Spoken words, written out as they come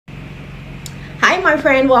Hi my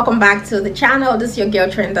friend, welcome back to the channel. This is your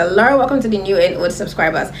girl trend Alure. Welcome to the new and old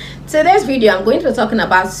subscribers. Today's video I'm going to be talking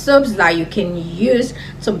about soaps that you can use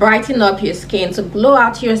to brighten up your skin, to glow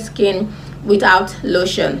out your skin without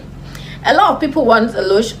lotion. A lot of people want a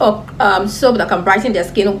lotion or soap that can brighten their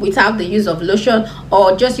skin without the use of lotion,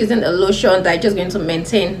 or just using a lotion that is just going to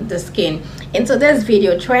maintain the skin. In today's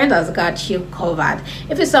video, Trend has got you covered.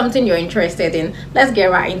 If it's something you're interested in, let's get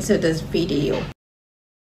right into this video.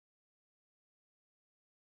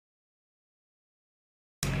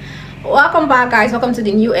 Welcome back guys, welcome to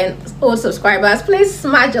the new and old subscribers. Please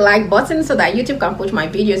smash the like button so that YouTube can push my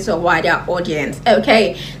videos to a wider audience.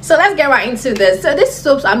 Okay, so let's get right into this. So these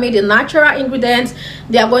soaps are made in natural ingredients.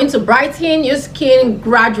 They are going to brighten your skin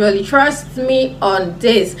gradually. Trust me on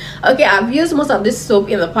this. Okay, I've used most of this soap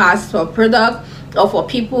in the past for product or for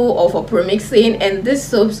people or for premixing, and these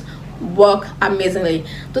soaps work amazingly.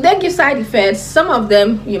 Do they give side effects? Some of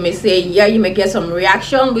them you may say, yeah, you may get some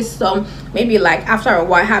reaction with some, maybe like after a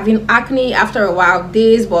while having acne, after a while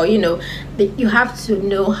this, but you know, you have to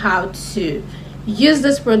know how to use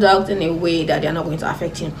this product in a way that they're not going to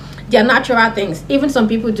affect you. They're natural things. Even some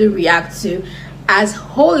people do react to, as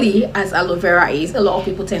holy as aloe vera is, a lot of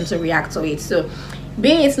people tend to react to it. So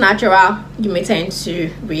being it's natural, you may tend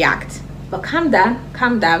to react, but calm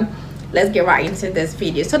down. Let's get right into this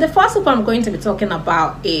video. So the first soap I'm going to be talking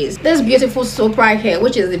about is this beautiful soap right here,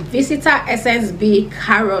 which is the Visitor Essence B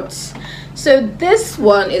Carrot. So this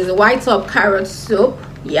one is a white top carrot soap.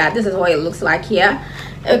 Yeah, this is what it looks like here.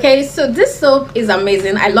 Okay, so this soap is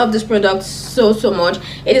amazing. I love this product so much.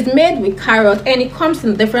 It is made with carrot and it comes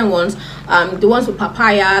in different ones, the ones with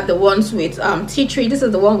papaya, the ones with tea tree. This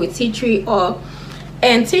is the one with tea tree oil,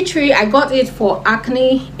 and tea tree I got it for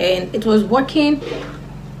acne and it was working.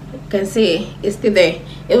 Can say it's still there.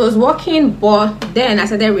 It was working, but then I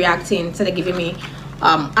started reacting, started giving me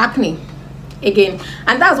acne again.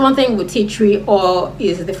 And that's one thing with tea tree oil,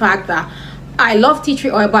 is the fact that I love tea tree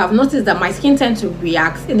oil, but I've noticed that my skin tends to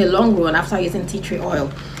react in the long run after using tea tree oil.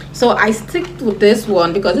 So I stick with this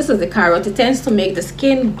one because this is the carrot. It tends to make the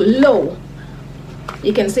skin glow.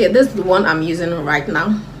 You can see this is the one I'm using right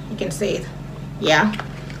now. You can see it. Yeah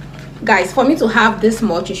guys, for me to have this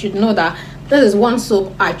much, you should know that this is one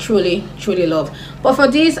soap I truly love. But for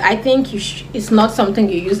this, I think it's not something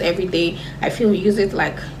you use every day. I feel you use it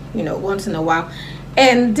like, you know, once in a while.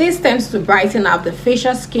 And this tends to brighten up the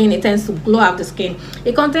facial skin. It tends to glow up the skin.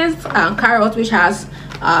 It contains carrot, which has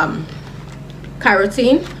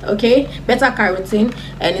carotene, okay, beta carotene,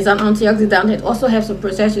 and it's an antioxidant. It also helps to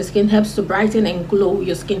protect your skin, helps to brighten and glow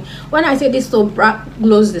your skin. When I say this soap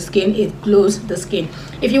glows the skin, it glows the skin.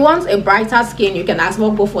 If you want a brighter skin, you can as well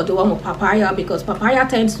go for the one with papaya, because papaya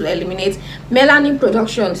tends to eliminate melanin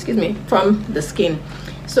production, from the skin.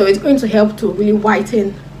 So it's going to help to really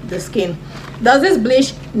whiten the skin. Does this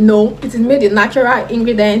bleach? No, it is made with natural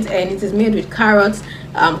ingredients and it is made with carrots,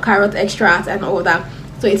 carrot extract and all that.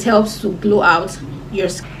 So it helps to glow out your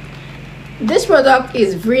skin. This product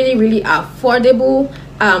is really affordable.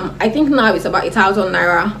 I think now it's about 1,000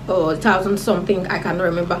 naira or 1,000 something. I cannot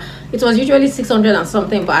remember. It was usually 600 and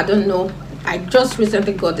something, but I don't know. I just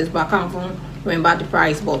recently got this, but I can't even remember the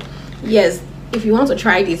price. But yes, if you want to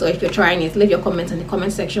try this, or if you're trying it, leave your comments in the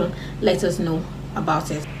comment section. Let us know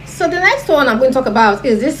about it. So the next one I'm going to talk about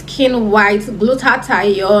is this Skin White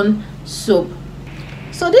Glutathione soap.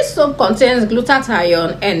 So this soap contains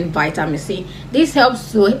glutathione and vitamin C. This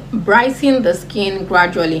helps to brighten the skin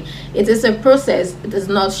gradually. It is a process. It is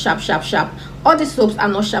not sharp. All these soaps are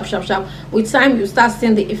not sharp. With time you start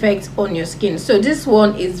seeing the effect on your skin. So this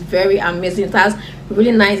one is very amazing. It has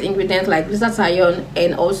really nice ingredients like glutathione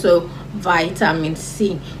and also vitamin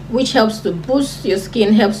C, which helps to boost your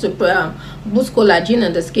skin, helps to boost collagen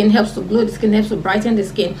in the skin, helps to glow the skin, helps to brighten the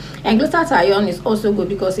skin. And glutathione is also good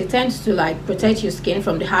because it tends to like protect your skin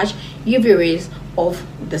from the harsh UV rays of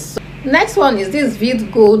the sun. Next one is this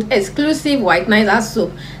Vid Gold exclusive whitenizer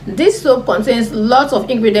soap. This soap contains lots of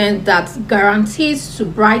ingredients that guarantees to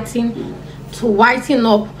whiten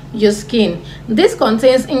up your skin. This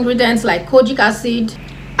contains ingredients like kojic acid,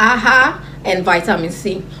 AHA, and vitamin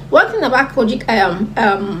C. One thing about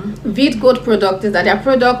Vid Gold product is that their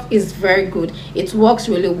product is very good. It works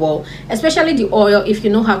really well, especially the oil. If you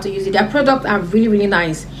know how to use it, their products are really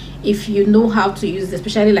nice if you know how to use it,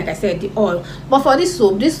 especially like I said, the oil. But for this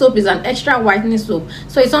soap is an extra whitening soap,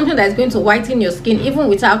 so it's something that is going to whiten your skin even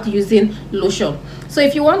without using lotion. So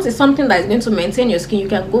if you want something that is going to maintain your skin, you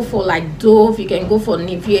can go for like Dove, you can go for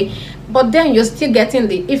Nivea, but then you're still getting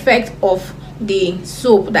the effect of the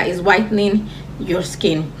soap that is whitening your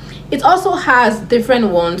skin. It also has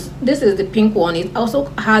different ones. This is the pink one. It also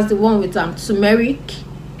has the one with turmeric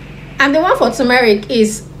And the one for turmeric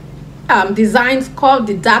is designed, called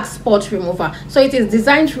the dark spot remover. So it is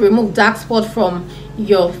designed to remove dark spot from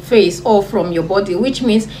your face or from your body, which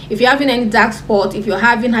means if you're having any dark spot, if you're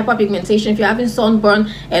having hyperpigmentation, if you're having sunburn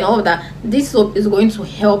and all that, this soap is going to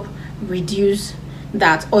help reduce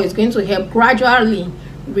that, or it's going to help gradually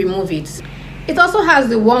remove it. It also has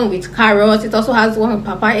the one with carrots, it also has the one with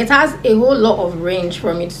papaya. It has a whole lot of range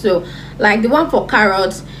from it. So like the one for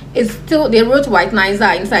carrots, it's still, they wrote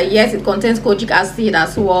whitenizer inside. Yes, it contains kojic acid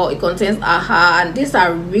as well, it contains AHA, and these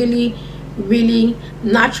are really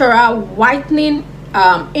natural whitening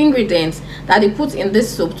ingredients that they put in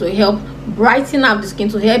this soap to help brighten up the skin,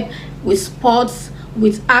 to help with spots,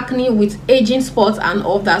 with acne, with aging spots and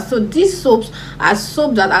all that. So these soaps are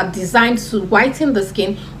soaps that are designed to whiten the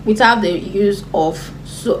skin without the use of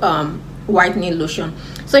whitening lotion.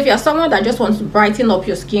 So if you're someone that just wants to brighten up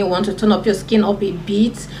your skin, want to turn up your skin up a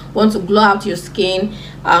bit, want to glow out your skin,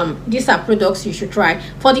 these are products you should try.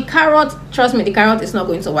 For the carrot, trust me, the carrot is not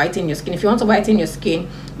going to whiten your skin. If you want to whiten your skin,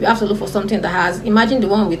 you have to look for something that has, imagine the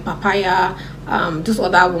one with papaya, those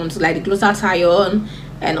other ones like the glutathione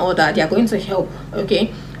and all that, they are going to help,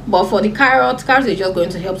 okay? But for the carrot is just going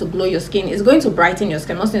to help to glow your skin. It's going to brighten your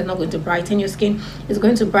skin. I'm not saying it's not going to brighten your skin. It's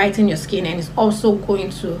going to brighten your skin, and it's also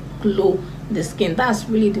going to glow the skin. That's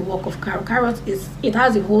really the work of carrot. Carrot is, it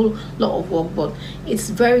has a whole lot of work, but it's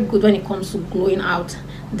very good when it comes to glowing out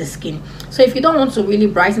the skin. So if you don't want to really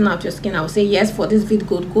brighten out your skin, I would say yes, for this vid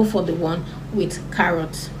gold, go for the one with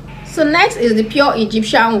carrots. So next is the Pure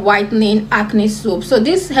Egyptian Whitening Acne Soap. So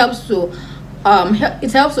this helps to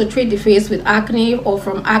it helps to treat the face with acne, or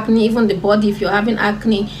from acne, even the body. If you're having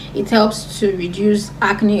acne, it helps to reduce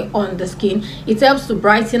acne on the skin. It helps to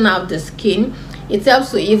brighten out the skin. It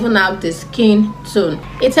helps to even out the skin tone.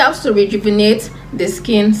 It helps to rejuvenate the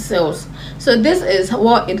skin cells. So this is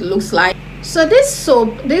what it looks like. So this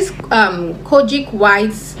soap, this kojic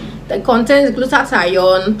whites that contains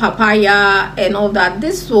glutathione, papaya and all that,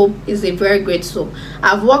 this soap is a very great soap.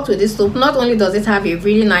 I've worked with this soap. Not only does it have a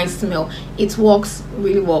really nice smell, it works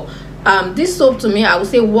really well. This soap, to me, I would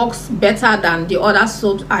say works better than the other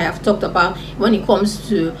soaps I have talked about when it comes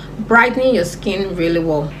to brightening your skin really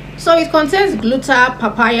well. So it contains gluta,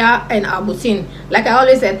 papaya and arbutin. Like I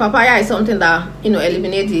always said, papaya is something that, you know,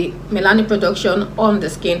 eliminates the melanin production on the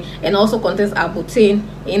skin, and also contains arbutin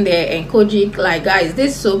in there and kojic. Like guys,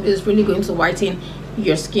 this soap is really going to whiten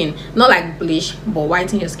your skin, not like bleach, but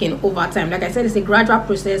whiten your skin over time. Like I said, it's a gradual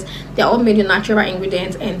process. They're all made with natural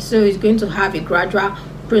ingredients, and so it's going to have a gradual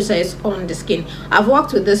process on the skin. I've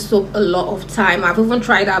worked with this soap a lot of time. I've even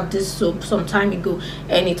tried out this soap some time ago,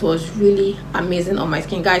 and it was really amazing on my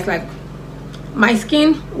skin, guys. Like my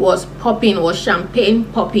skin was popping, was champagne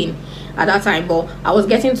popping at that time, but I was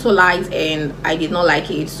getting too light and I did not like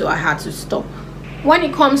it, so I had to stop. When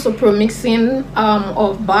it comes to pro-mixing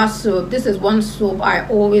of bar soap, this is one soap I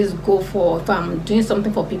always go for. If I'm doing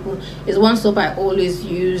something for people, it's one soap I always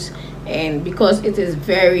use, and because it is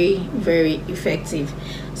very effective.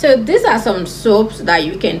 So these are some soaps that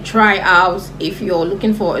you can try out if you're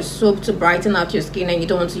looking for a soap to brighten out your skin and you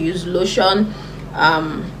don't want to use lotion,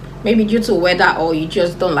 maybe due to weather, or you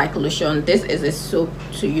just don't like lotion. This is a soap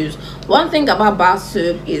to use. One thing about bar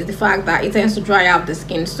soap is the fact that it tends to dry out the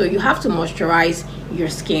skin, so you have to moisturize your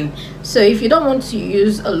skin. So if you don't want to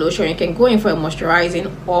use a lotion, you can go in for a moisturizing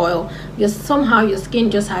oil. Just somehow your skin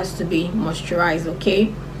just has to be moisturized,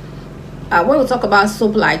 okay? When we talk about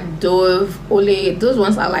soap like Dove, Olay, those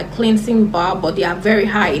ones are like cleansing bar, but they are very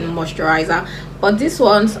high in moisturizer. But these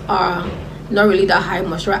ones are not really that high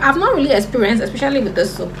moisturizer. I've not really experienced, especially with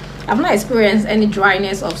this soap, I've not experienced any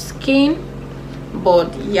dryness of skin.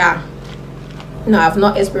 But yeah, no, I've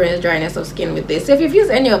not experienced dryness of skin with this. So if you've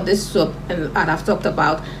used any of this soap and I've talked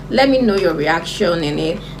about, let me know your reaction in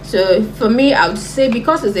it. So for me, I would say,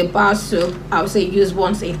 because it's a bar soap, I would say use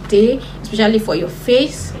once a day, especially for your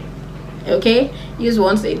face. Okay, use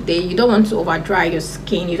once a day. You don't want to over dry your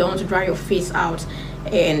skin, you don't want to dry your face out.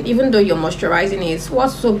 And even though you're moisturizing it, what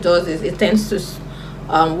soap does is it tends to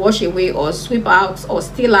wash away or sweep out or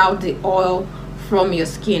steal out the oil from your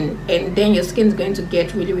skin, and then your skin is going to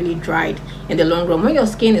get really dried in the long run. When your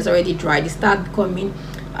skin is already dried, it starts becoming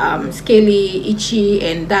scaly, itchy,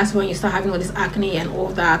 and that's when you start having all this acne and all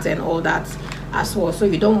that as well. So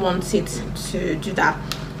you don't want it to do that.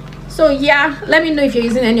 So yeah, let me know if you're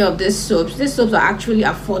using any of these soaps. These soaps are actually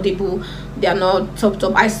affordable. They are not top.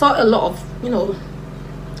 I saw a lot of, you know,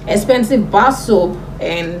 expensive bar soap,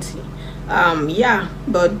 and yeah,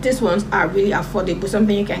 but these ones are really affordable,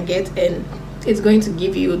 something you can get and it's going to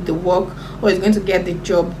give you the work, or it's going to get the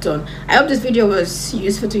job done. I hope this video was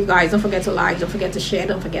useful to you guys. Don't forget to like, don't forget to share,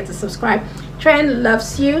 don't forget to subscribe. Trend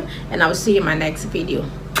loves you, and I will see you in my next video.